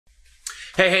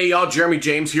Hey, y'all, Jeremy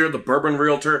James here, the Bourbon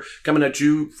Realtor, coming at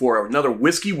you for another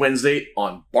Whiskey Wednesday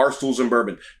on Barstools and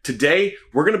Bourbon. Today,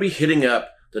 we're going to be hitting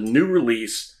up the new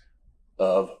release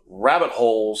of Rabbit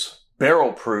Hole's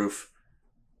Barrel Proof.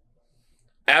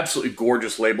 Absolutely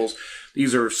gorgeous labels.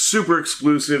 These are super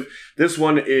exclusive. This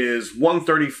one is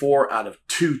 134 out of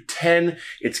 210.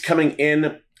 It's coming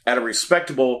in at a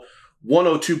respectable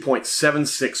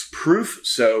 102.76 proof,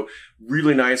 so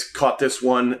really nice. Caught this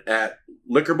one at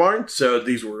Liquor Barn. So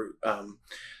these were,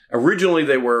 originally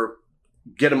they were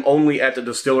get them only at the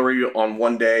distillery on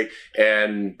one day,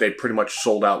 and they pretty much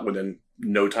sold out within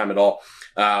no time at all.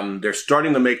 They're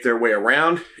starting to make their way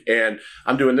around, and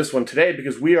I'm doing this one today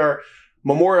because we are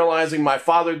memorializing my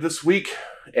father this week,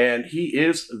 and he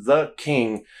is the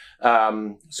king.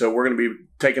 So we're going to be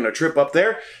taking a trip up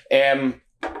there, and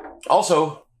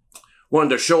also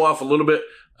wanted to show off a little bit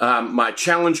my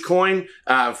challenge coin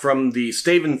from the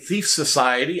Stave and Thief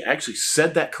Society. I actually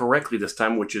said that correctly this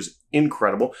time, which is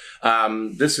incredible.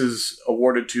 This is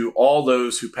awarded to all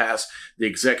those who pass the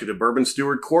Executive Bourbon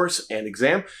Steward course and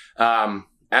exam.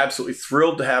 Absolutely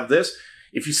thrilled to have this.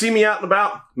 If you see me out and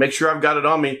about, make sure I've got it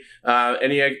on me.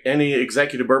 Any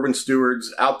Executive Bourbon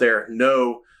Stewards out there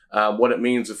know what it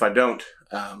means if I don't.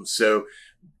 So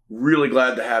really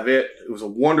glad to have it. It was a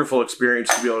wonderful experience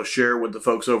to be able to share with the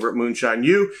folks over at Moonshine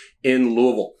U in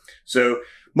Louisville. So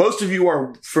most of you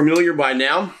are familiar by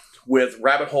now with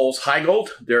Rabbit Hole's Heigold,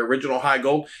 their original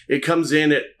Heigold. It comes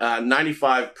in at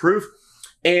 95 proof,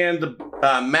 and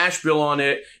the mash bill on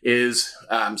it is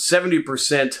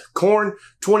 70% corn,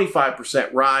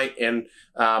 25% rye, and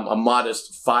a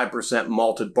modest 5%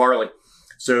 malted barley.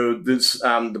 So this,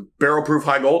 the barrel proof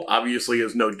Heigold obviously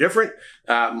is no different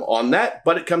on that,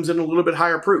 but it comes in a little bit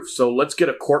higher proof. So let's get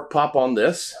a cork pop on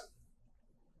this.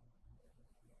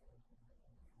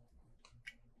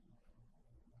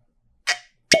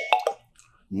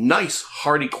 Nice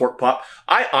hearty cork pop.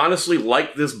 I honestly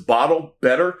like this bottle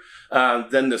better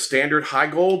than the standard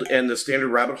Heigold and the standard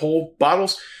Rabbit Hole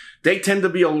bottles. They tend to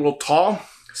be a little tall.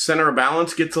 Center of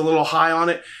balance gets a little high on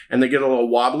it, and they get a little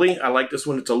wobbly. I like this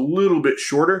one. It's a little bit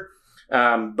shorter,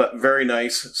 but very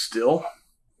nice still.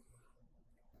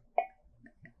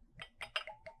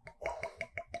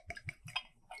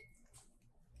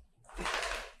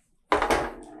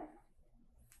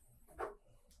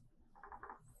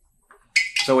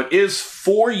 So it is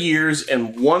 4 years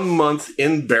and 1 month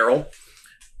in barrel,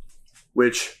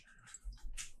 which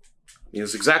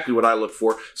is exactly what I look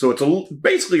for. So it's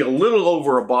basically a little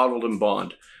over a bottled in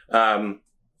bond.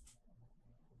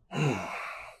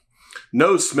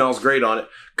 Nose smells great on it.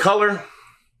 Color,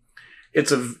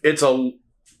 it's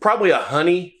probably a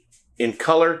honey in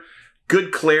color.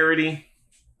 Good clarity.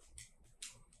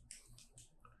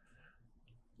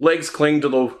 Legs cling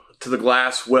to the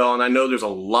glass well, and I know there's a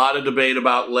lot of debate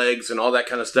about legs and all that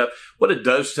kind of stuff. What it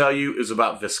does tell you is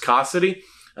about viscosity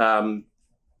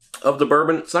of the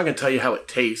bourbon. It's not going to tell you how it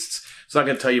tastes. It's not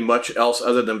going to tell you much else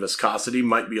other than viscosity.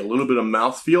 Might be a little bit of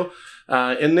mouthfeel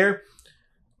in there.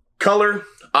 Color,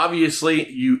 obviously,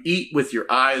 you eat with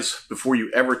your eyes before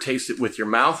you ever taste it with your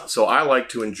mouth. So I like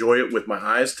to enjoy it with my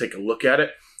eyes, take a look at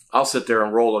it. I'll sit there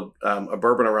and roll a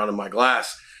bourbon around in my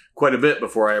glass quite a bit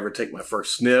before I ever take my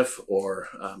first sniff or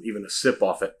even a sip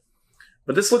off it.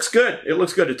 But this looks good. It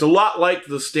looks good. It's a lot like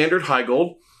the standard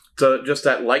Heigold. It's just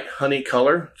that light honey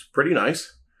color. It's pretty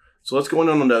nice. So let's go in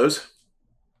on the nose.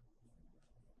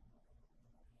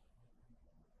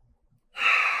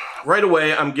 Right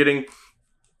away, I'm getting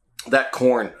that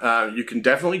corn. You can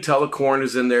definitely tell the corn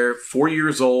is in there. 4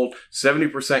 years old,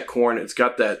 70% corn. It's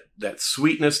got that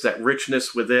sweetness, that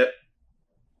richness with it.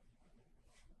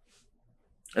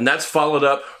 And that's followed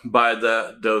up by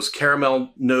those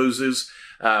caramel notes,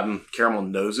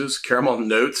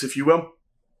 if you will.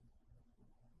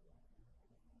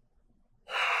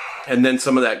 And then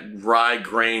some of that rye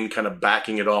grain kind of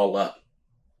backing it all up.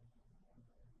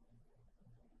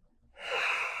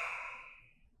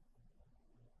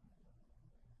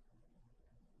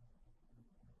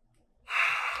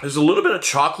 There's a little bit of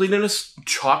chocolatiness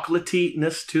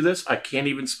to this. I can't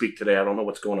even speak today. I don't know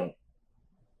what's going on.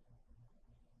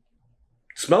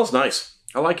 Smells nice.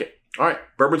 I like it. All right,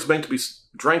 bourbon's meant to be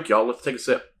drank, y'all. Let's take a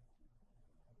sip.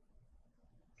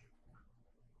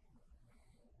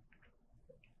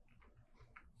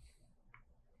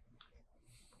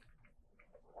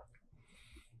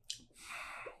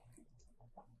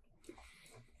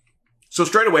 So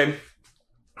straight away,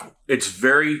 it's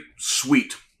very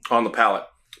sweet on the palate.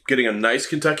 Getting a nice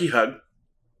Kentucky hug.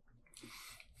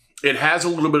 It has a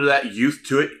little bit of that youth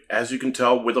to it, as you can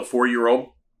tell with a 4-year-old.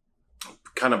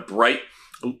 Kind of bright,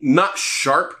 not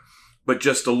sharp, but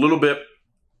just a little bit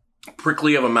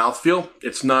prickly of a mouthfeel.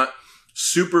 It's not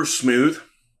super smooth.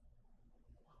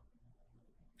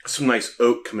 Some nice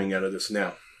oak coming out of this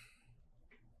now.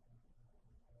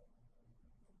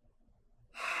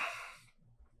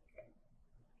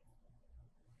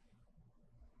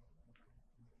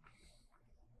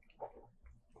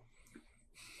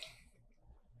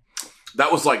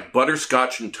 That was like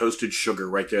butterscotch and toasted sugar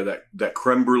right there. That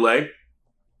creme brulee,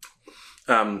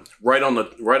 right on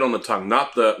the tongue.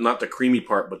 Not the creamy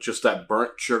part, but just that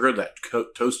burnt sugar, that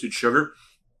toasted sugar.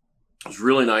 It was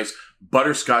really nice,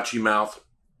 butterscotchy mouth.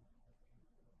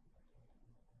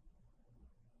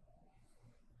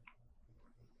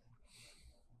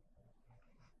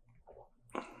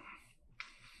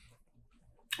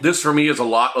 This for me is a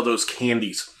lot of those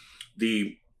candies,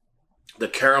 the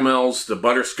caramels, the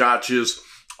butterscotches,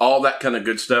 all that kind of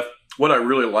good stuff. What I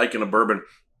really like in a bourbon,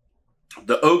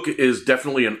 the oak is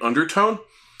definitely an undertone,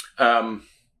 and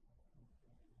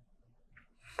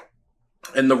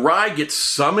the rye gets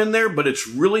some in there, but it's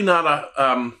really not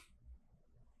a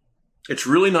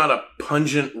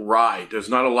pungent rye. There's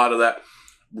not a lot of that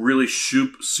really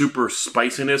super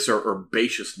spiciness or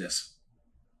herbaceousness.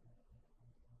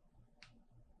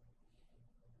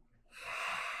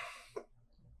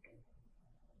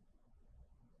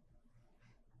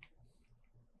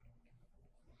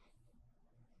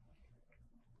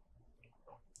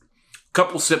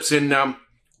 Couple sips in now,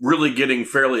 really getting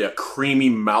fairly a creamy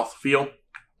mouthfeel.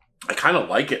 I kind of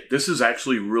like it. This is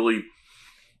actually really,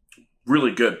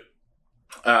 really good.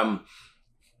 It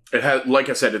has, like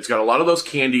I said, it's got a lot of those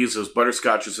candies, those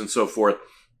butterscotches and so forth.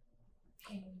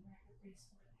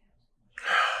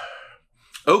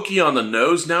 Oaky on the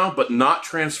nose now, but not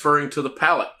transferring to the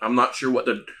palate. I'm not sure what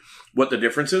the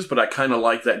difference is, but I kind of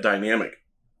like that dynamic.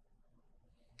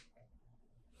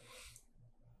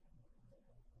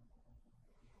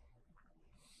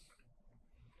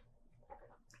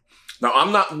 Now,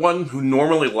 I'm not one who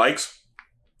normally likes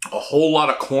a whole lot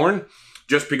of corn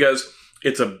just because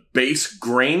it's a base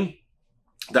grain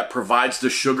that provides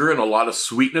the sugar and a lot of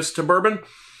sweetness to bourbon,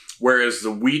 whereas the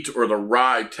wheat or the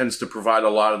rye tends to provide a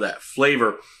lot of that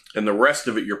flavor, and the rest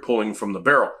of it you're pulling from the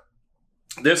barrel.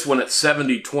 This one at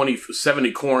 70 corn,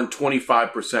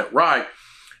 25% rye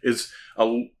is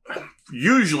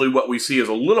usually what we see is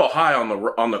a little high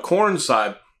on the corn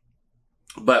side,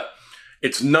 but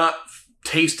it's not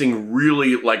tasting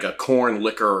really like a corn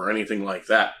liquor or anything like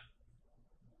that.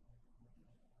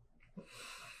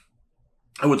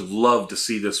 I would love to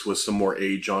see this with some more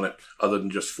age on it other than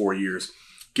just 4 years.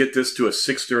 Get this to a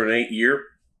 6 or an 8 year.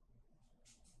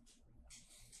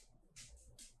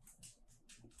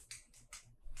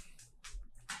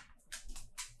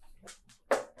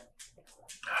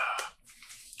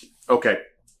 Okay.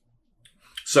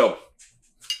 So,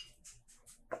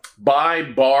 buy,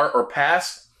 bar, or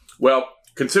pass? Well,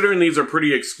 considering these are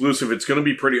pretty exclusive, it's going to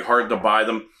be pretty hard to buy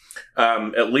them,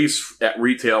 at least at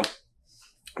retail.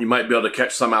 You might be able to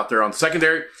catch some out there on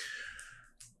secondary,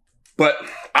 but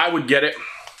I would get it.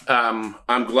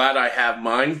 I'm glad I have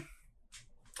mine.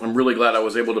 I'm really glad I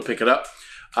was able to pick it up.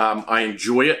 I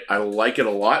enjoy it. I like it a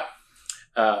lot.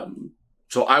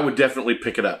 So I would definitely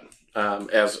pick it up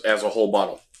as a whole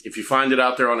bottle. If you find it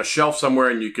out there on a shelf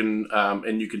somewhere and you can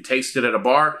taste it at a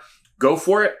bar, go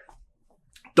for it.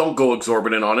 Don't go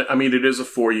exorbitant on it. I mean, it is a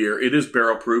 4-year. It is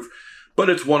barrel proof, but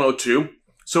it's 102,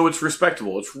 so it's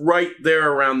respectable. It's right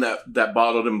there around that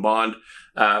bottled and bond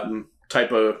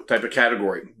type of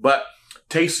category. But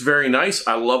tastes very nice.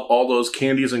 I love all those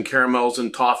candies and caramels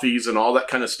and toffees and all that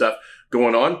kind of stuff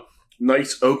going on.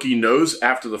 Nice oaky nose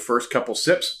after the first couple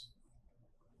sips.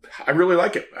 I really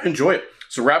like it. I enjoy it.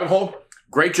 So Rabbit Hole,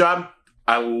 great job.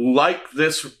 I like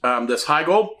this this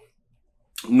Heigold.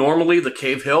 Normally, the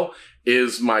Cave Hill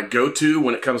is my go-to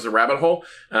when it comes to Rabbit Hole.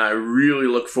 And I really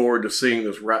look forward to seeing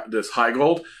this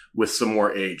Heigold with some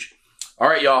more age. All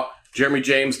right, y'all. Jeremy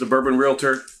James, the Bourbon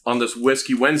Realtor, on this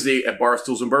Whiskey Wednesday at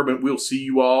Barstools and Bourbon. We'll see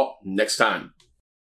you all next time.